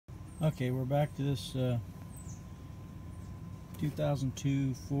Okay, we're back to this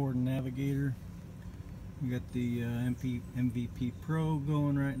 2002 Ford Navigator. We got the MVP Pro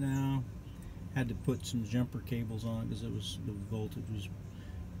going right now. Had to put some jumper cables on because it was, the voltage was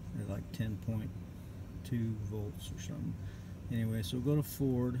at like 10.2 volts or something. Anyway, so we'll go to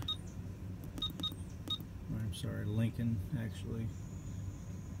Ford. I'm sorry, Lincoln actually.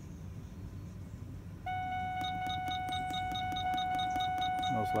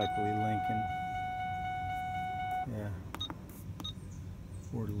 Most likely Lincoln. Yeah.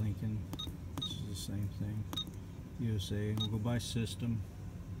 Ford Lincoln. This is the same thing. USA. We'll go by system.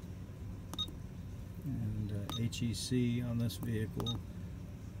 And HEC on this vehicle.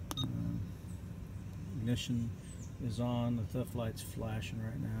 Ignition is on. The theft light's flashing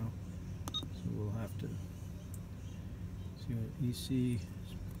right now. So we'll have to see what EC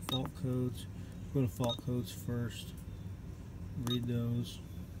fault codes. Go to fault codes first. Read those.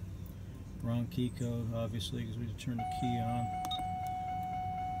 Wrong key code, obviously, because we just turned the key on.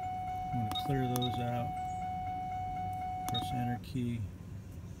 I'm going to clear those out. Press enter key.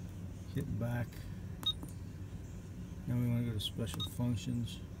 Hit back. Now we want to go to special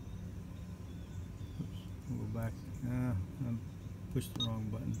functions. Oops, we'll go back. I pushed the wrong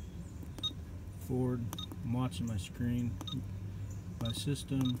button. Ford. I'm watching my screen. By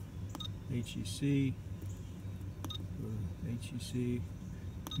system. HEC. HEC,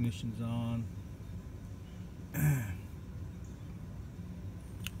 ignition's on.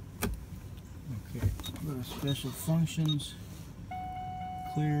 Okay, go to special functions,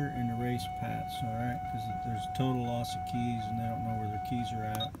 clear and erase paths, alright, because there's a total loss of keys and they don't know where their keys are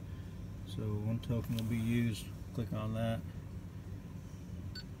at. So one token will be used, click on that.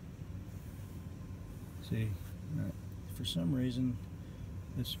 See, for some reason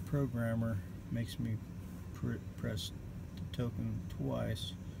this programmer makes me press the token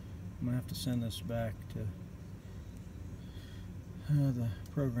twice. I'm gonna have to send this back to the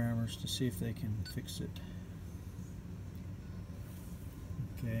programmers to see if they can fix it.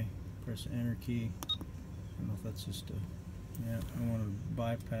 Okay, press enter key. I don't know if that's just a, yeah, I want to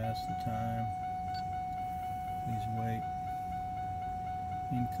bypass the time. Please wait.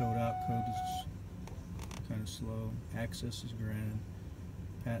 Encode outcode is kind of slow. Access is granted.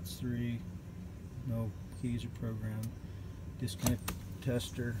 PATS 3, no keys are programmed. Disconnect the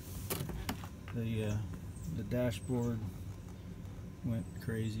tester. The dashboard went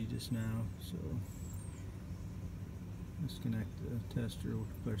crazy just now, so disconnect the tester. We'll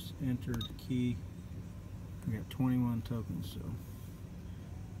press enter the key. We got 21 tokens, so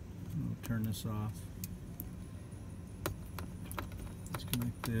we'll turn this off.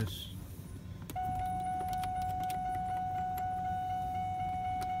 Disconnect this.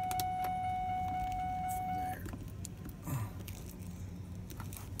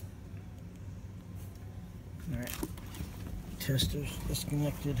 Alright, tester's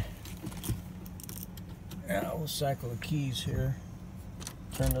disconnected. Now we'll cycle the keys here.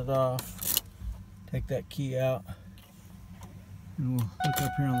 Turn it off. Take that key out. And we'll look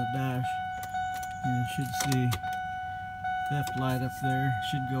up here on the dash. And you should see theft light up there.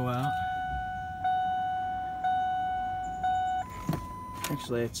 Should go out.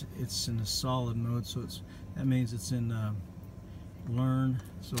 Actually, it's in a solid mode, so that means it's in learn.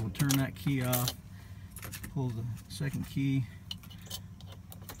 So we'll turn that key off. Pull the second key,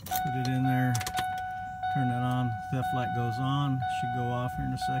 put it in there, turn it on, theft light goes on, should go off here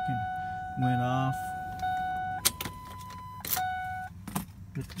in a second, went off.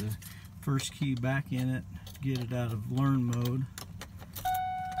 Put the first key back in it, get it out of learn mode.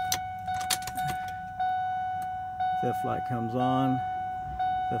 Theft light comes on,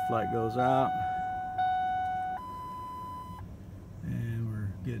 theft light goes out, and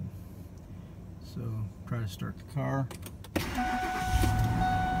we're good. So try to start the car. And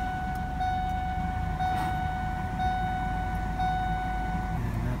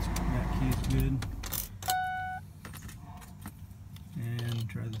that key's good. And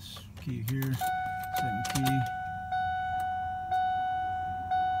try this key here, second key.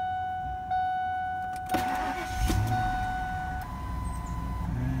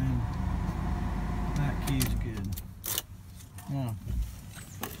 And that key's good. Now